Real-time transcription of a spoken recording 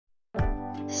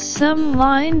Some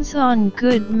lines on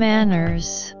good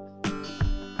manners.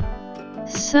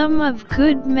 Some of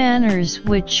good manners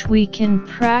which we can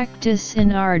practice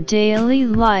in our daily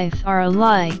life are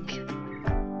like: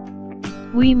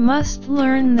 we must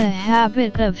learn the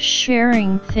habit of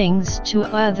sharing things to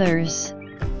others.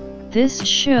 This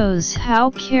shows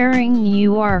how caring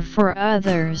you are for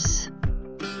others.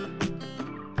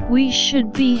 We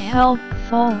should be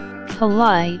helpful,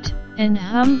 polite, and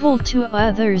humble to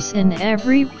others in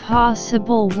every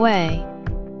possible way.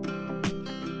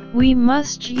 We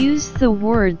must use the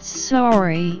words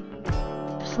sorry,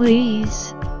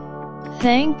 please,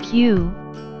 thank you,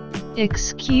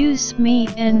 excuse me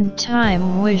and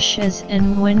time wishes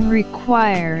and when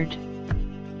required.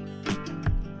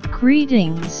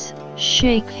 Greetings,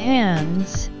 shake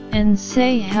hands, and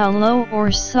say hello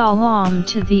or salam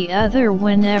to the other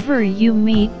whenever you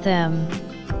meet them.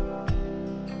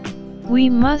 We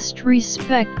must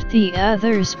respect the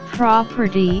other's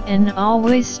property and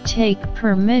always take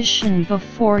permission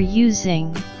before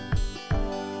using.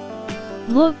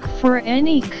 Look for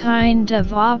any kind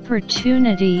of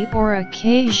opportunity or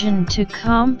occasion to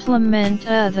compliment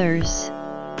others.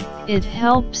 It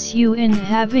helps you in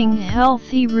having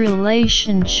healthy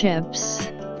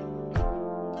relationships.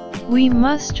 We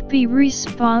must be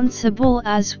responsible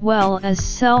as well as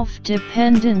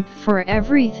self-dependent for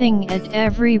everything at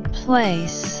every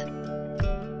place.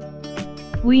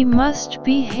 We must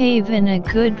behave in a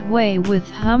good way with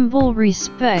humble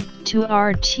respect to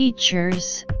our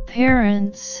teachers,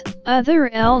 parents, other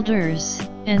elders,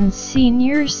 and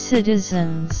senior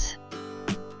citizens.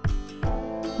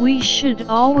 We should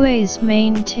always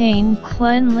maintain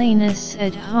cleanliness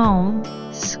at home,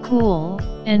 school,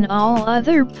 and all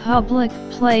other public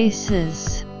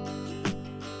places.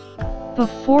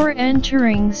 Before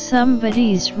entering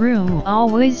somebody's room,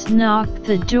 always knock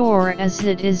the door, as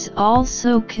it is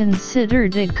also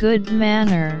considered a good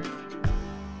manner.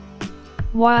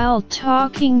 While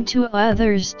talking to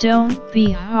others, don't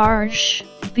be harsh,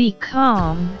 be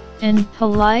calm and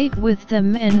polite with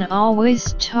them and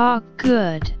always talk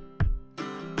good.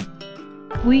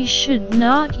 We should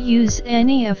not use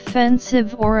any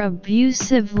offensive or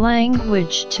abusive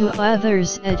language to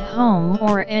others at home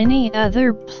or any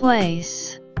other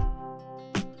place.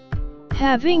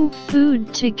 Having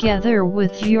food together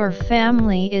with your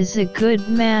family is a good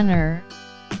manner,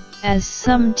 as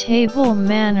some table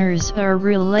manners are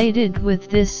related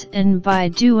with this, and by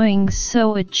doing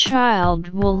so a child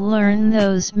will learn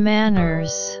those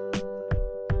manners.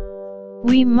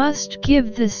 We must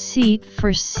give the seat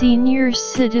for senior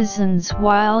citizens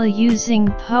while using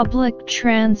public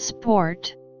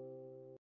transport.